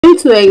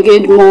going to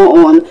engage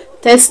more on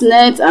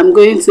testnet, I'm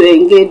going to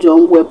engage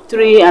on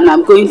web3, and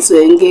I'm going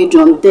to engage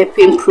on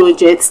depping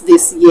projects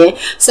this year.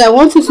 So I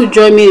want you to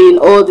join me in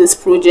all these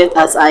projects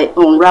as I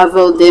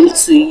unravel them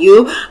to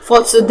you.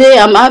 For today,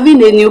 I'm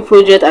having a new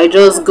project I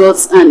just got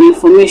an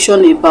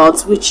information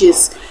about, which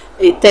is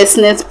a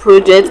testnet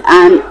project,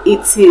 and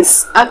it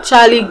is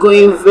actually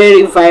going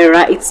very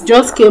viral. It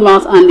just came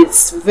out and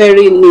it's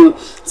very new.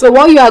 So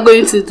what you are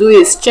going to do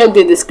is check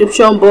the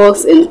description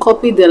box and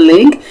copy the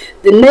link.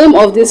 The name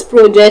of this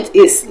project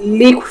is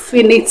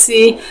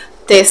Liqfinity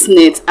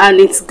Testnet, and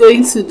it's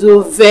going to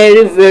do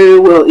very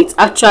well. It's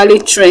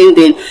actually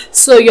trending.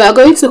 So you are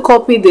going to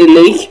copy the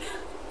link,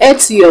 head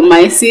to your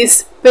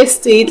MySys,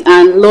 paste it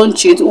and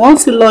launch it.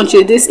 Once you launch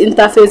it, this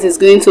interface is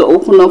going to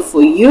open up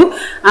for you,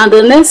 and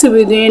the next you'll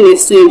be doing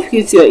is to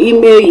input your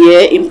email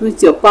here,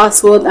 input your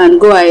password, and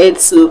go ahead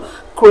to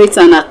create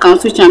an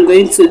account, which I'm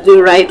going to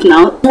do right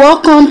now.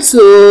 Welcome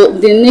to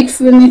the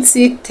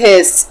Liqfinity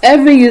test.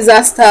 Every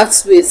user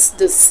starts with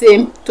the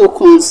same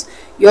tokens.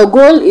 Your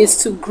goal is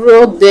to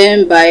grow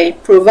them by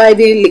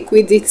providing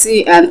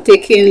liquidity and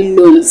taking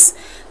loans.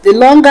 The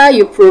longer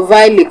you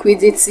provide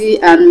liquidity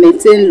and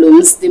maintain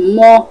loans, the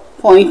more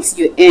points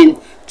you earn.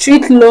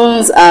 Treat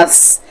loans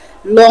as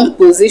long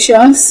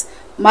positions,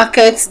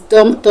 market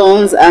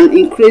downturns and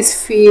increase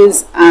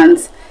fees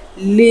and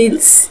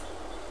leads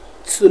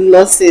to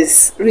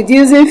losses.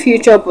 Reducing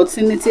future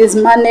opportunities,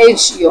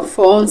 manage your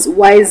funds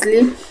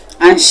wisely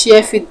and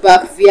share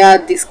feedback via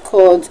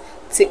Discord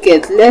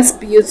ticket. Let's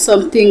build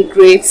something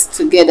great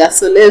together.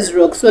 So let's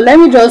rock. So let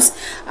me just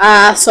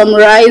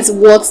summarize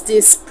what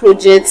this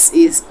project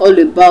is all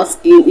about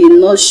in a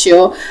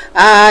nutshell.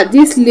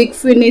 This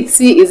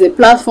Liqfinity is a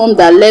platform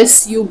that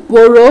lets you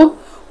borrow,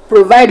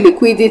 provide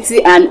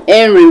liquidity and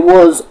earn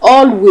rewards,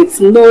 all with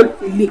no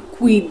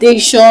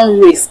liquidation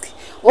risk.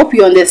 Hope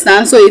you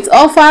understand. So it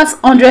offers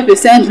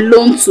 100%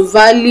 loan to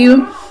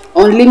value,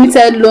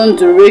 unlimited loan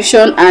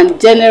duration and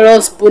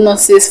generous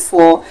bonuses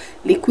for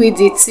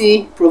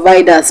liquidity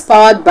providers,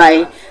 powered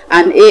by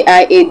an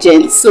AI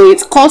agent. So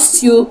it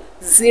costs you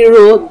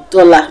 $0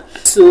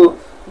 to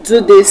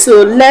do this.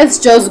 So let's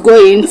just go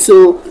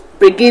into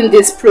begin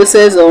this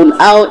process on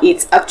how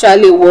it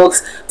actually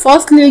works.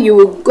 Firstly, you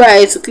will go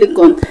ahead to click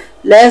on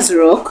Let's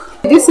Rock.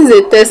 This is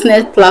a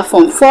testnet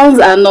platform. Funds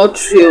are not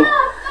real,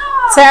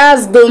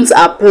 tiers don't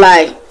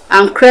apply,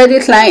 and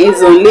credit line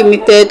is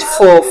unlimited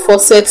for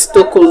faucet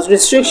tokens.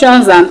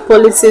 Restrictions and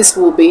policies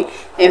will be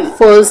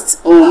enforced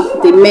on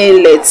the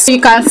mainnet. So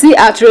you can see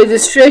at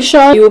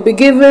registration you will be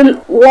given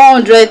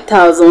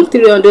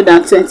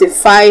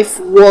 100,325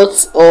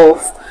 worth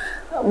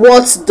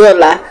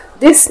dollar.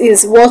 This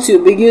is what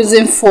you'll be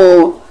using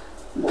for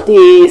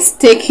the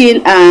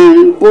staking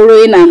and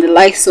borrowing and the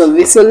likes of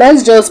it. So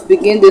let's just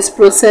begin this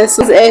process.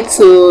 So head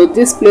to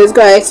this place,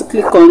 go ahead to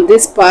click on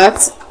this part,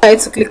 go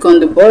ahead to click on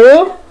the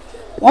borrow.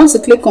 Once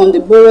you click on the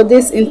borrow,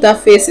 this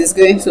interface is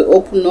going to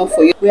open up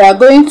for you. We are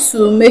going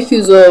to make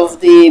use of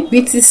the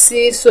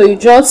BTC, so you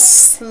just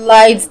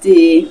slide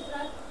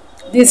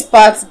this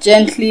part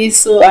gently.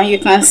 So, and you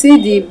can see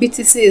the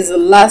BTC is the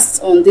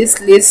last on this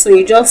list, so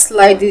you just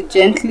slide it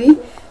gently.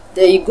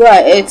 Then you go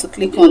ahead to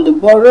click on the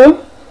borrow.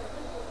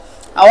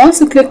 And once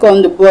you click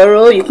on the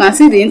borrow, you can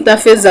see the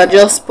interface that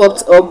just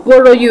popped up.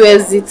 Borrow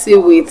USDT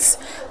with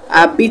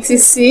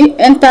BTC.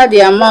 Enter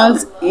the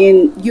amount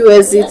in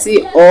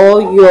USDT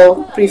or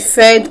your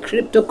preferred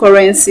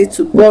cryptocurrency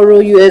to borrow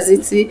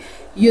USDT,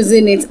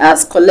 using it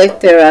as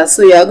collateral.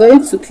 So you are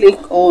going to click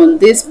on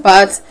this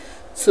part.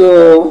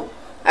 So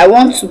I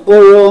want to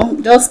borrow,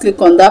 just click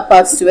on that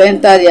part to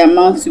enter the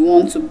amount you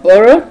want to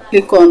borrow.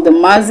 Click on the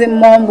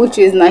maximum, which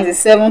is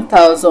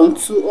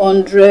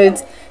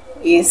 97,200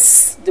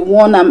 is the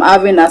one I'm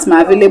having as my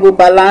available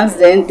balance.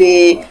 Then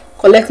the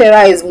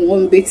collateral is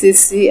 1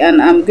 BTC,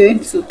 and I'm going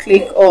to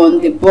click on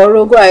the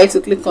borrow. Go ahead to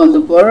click on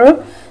the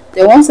borrow.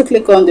 Then once you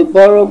click on the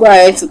borrow, go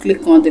ahead to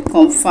click on the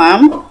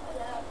confirm,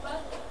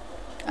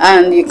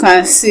 and you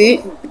can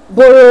see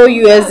borrow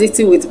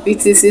USDT with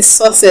BTC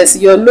success.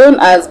 Your loan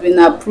has been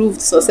approved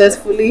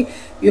successfully.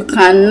 You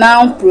can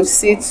now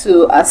proceed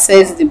to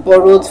access the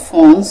borrowed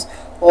funds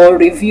or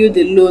review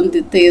the loan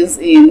details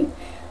in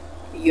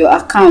your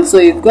account. So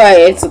you go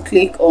ahead to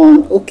click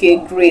on okay,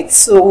 great.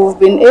 So we've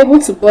been able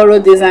to borrow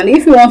this, and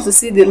if you want to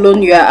see the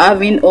loan you are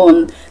having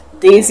on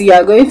this, you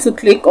are going to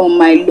click on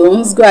my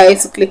loans. Go ahead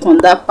to click on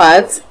that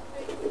part.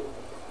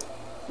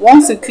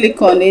 Once you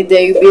click on it,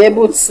 then you'll be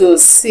able to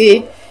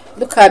see,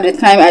 look at the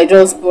time I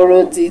just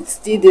borrowed it,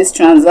 did this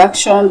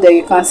transaction. Then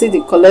you can see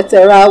the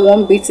collateral,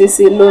 1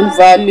 BTC loan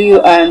value,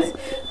 and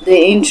the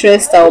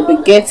interest I'll be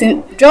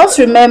getting. Just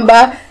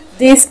remember,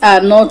 these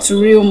are not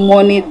real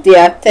money, they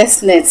are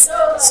testnets.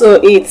 So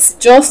it's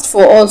just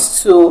for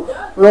us to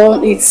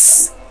run,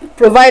 it's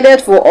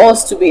provided for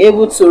us to be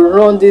able to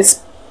run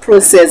this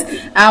process.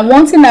 And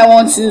one thing I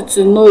want you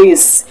to know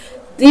is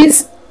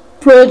this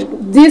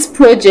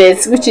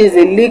project, which is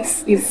a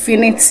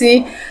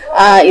Liqfinity,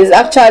 is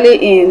actually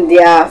in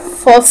their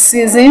 4th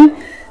season.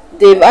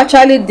 They've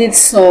actually did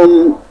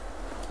some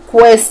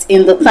quest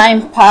in the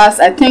time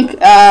past. I think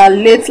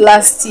late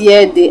last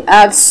year they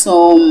had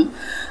some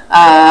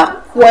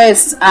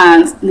quests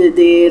and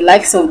the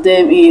likes of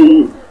them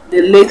in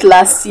the late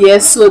last year.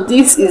 So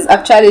this is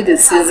actually the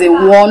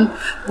season 1,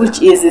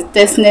 which is the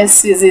testnet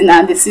season,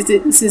 and the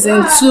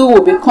season 2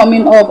 will be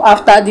coming up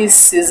after this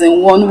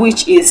season 1,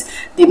 which is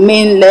the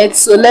main lead.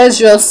 So let's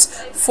just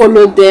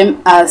follow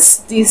them as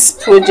this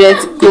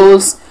project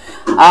goes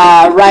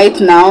right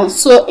now.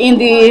 So in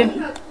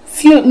the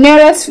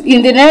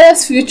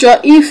nearest future,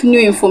 if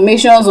new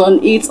information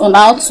on it, on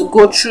how to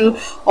go through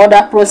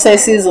other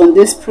processes on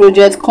this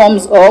project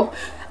comes up,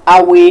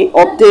 I will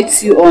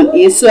update you on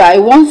it. So I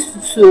want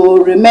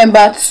to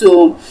remember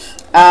to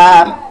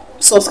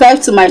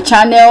subscribe to my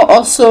channel.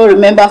 Also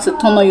remember to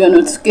turn on your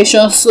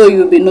notifications so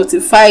you'll be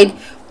notified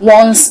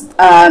once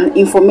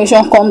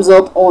information comes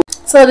up on.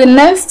 So the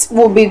next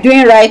we'll be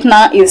doing right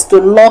now is to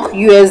lock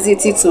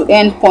USDT to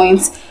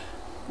endpoints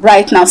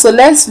right now. So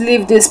let's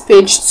leave this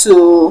page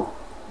to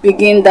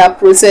begin that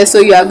process. So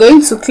you are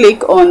going to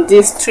click on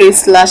these 3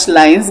 slash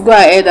lines. Go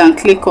ahead and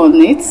click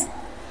on it.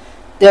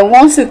 Then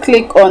once you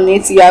click on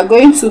it, you are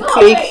going to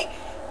click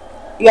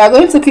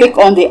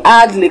on the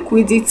add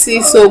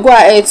liquidity. So go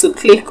ahead to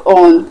click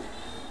on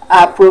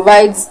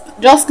provide,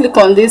 just click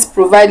on this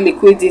provide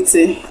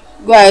liquidity.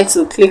 Go ahead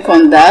to click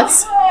on that.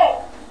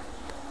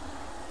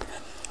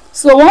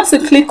 So once you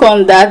click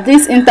on that,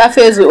 this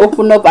interface will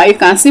open up and you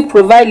can see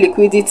provide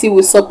liquidity.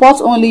 We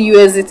support only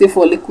USDT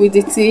for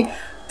liquidity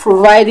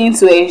providing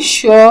to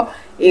ensure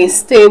a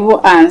stable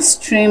and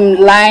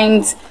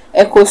streamlined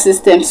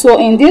ecosystem. So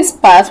in this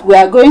part we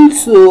are going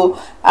to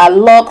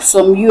lock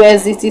some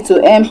USDT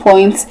to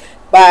endpoints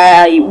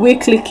by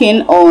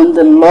clicking on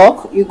the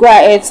lock. You go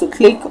ahead to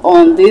click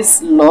on this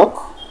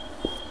lock,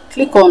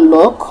 click on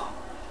lock,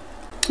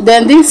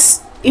 then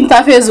this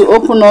interface will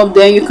open up.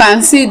 Then you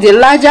can see the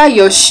larger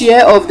your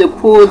share of the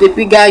pool, the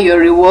bigger your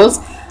rewards,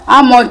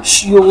 how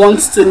much you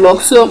want to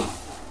lock. So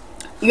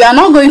you are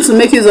not going to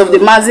make use of the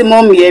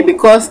maximum here,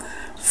 because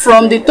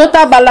from the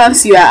total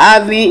balance you are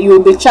having, you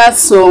will be charged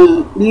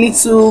some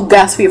little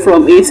gas fee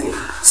from it.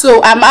 So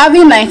I'm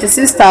having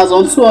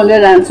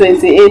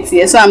 96,228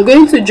 here, so I'm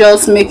going to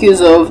just make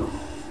use of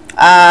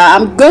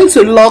I'm going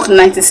to lock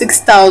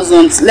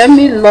 96,000. Let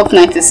me lock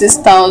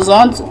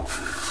 96,000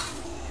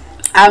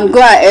 and go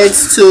ahead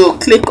to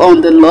click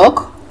on the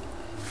lock.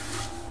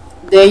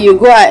 Then you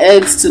go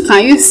ahead to,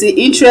 can you see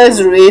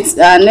interest rate,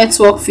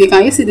 network fee?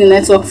 Can you see the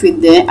network fee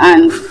there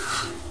and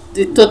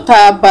the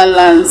total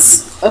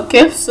balance?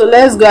 Okay, so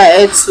let's go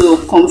ahead to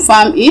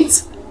confirm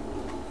it.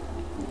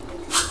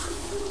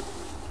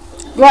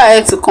 Go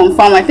ahead to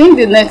confirm. I think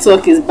the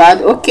network is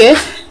bad. Okay,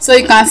 so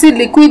you can see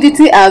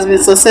liquidity has been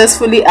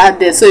successfully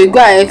added. So you go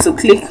ahead to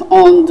click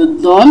on the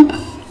done.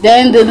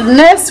 Then the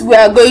next we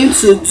are going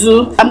to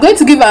do, I'm going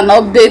to give an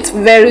update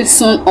very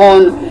soon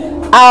on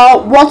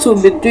what we'll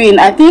be doing.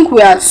 I think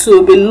we are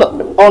to be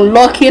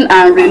unlocking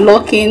and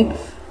relocking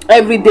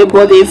every day,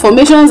 but the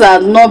information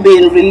has not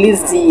been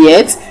released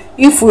yet.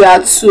 If we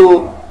are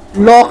to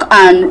lock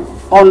and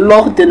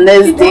unlock the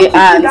next day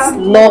and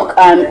lock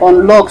and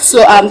unlock,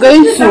 so I'm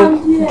going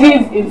to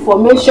give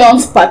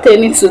information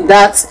pertaining to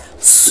that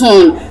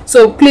soon.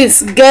 So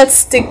please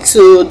stick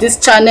to this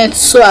channel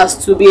so as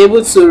to be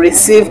able to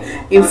receive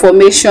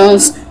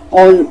informations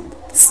on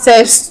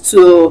steps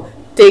to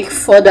take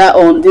further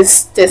on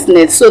this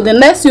testnet. So the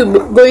next you're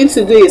going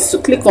to do is to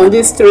click on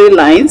these 3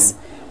 lines,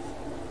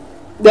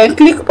 then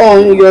click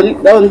on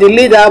the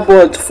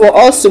leaderboard for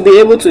us to be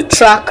able to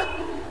track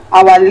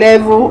our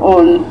level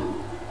on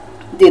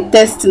the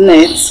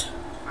testnet.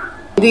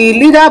 The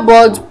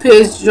leaderboard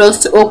page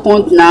just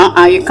opened now,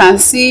 and you can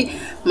see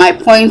my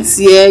points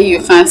here.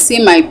 You can see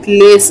my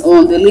place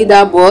on the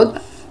leaderboard,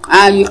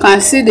 and you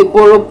can see the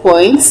borrow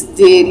points,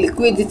 the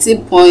liquidity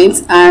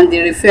points, and the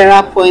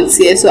referral points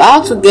here. So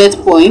how to get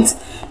points,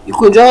 you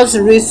could just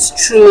read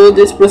through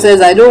this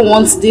process. I don't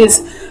want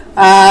this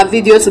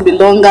video to be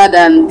longer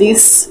than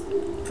this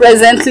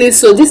presently,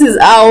 so this is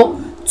how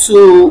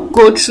to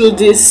go through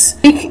this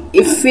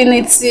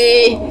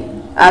Liqfinity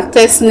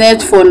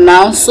Testnet for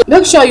now. So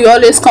make sure you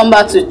always come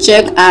back to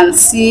check and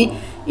see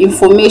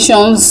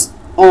informations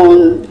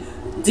on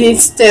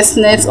this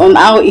testnet, on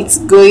how it's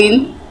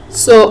going.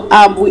 So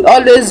we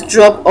always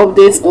drop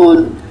updates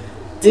on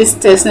this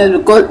testnet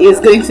because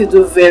it's going to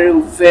do very,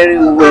 very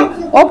well.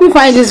 Hope you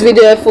find this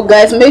video helpful,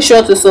 guys. Make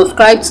sure to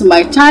subscribe to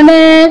my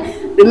channel.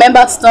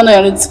 Remember to turn on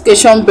your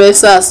notification bell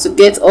so as to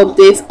get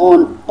updates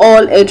on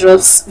all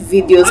airdrops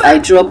videos I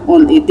drop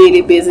on a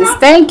daily basis.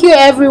 Thank you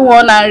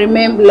everyone, and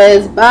remain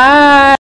blessed. Bye.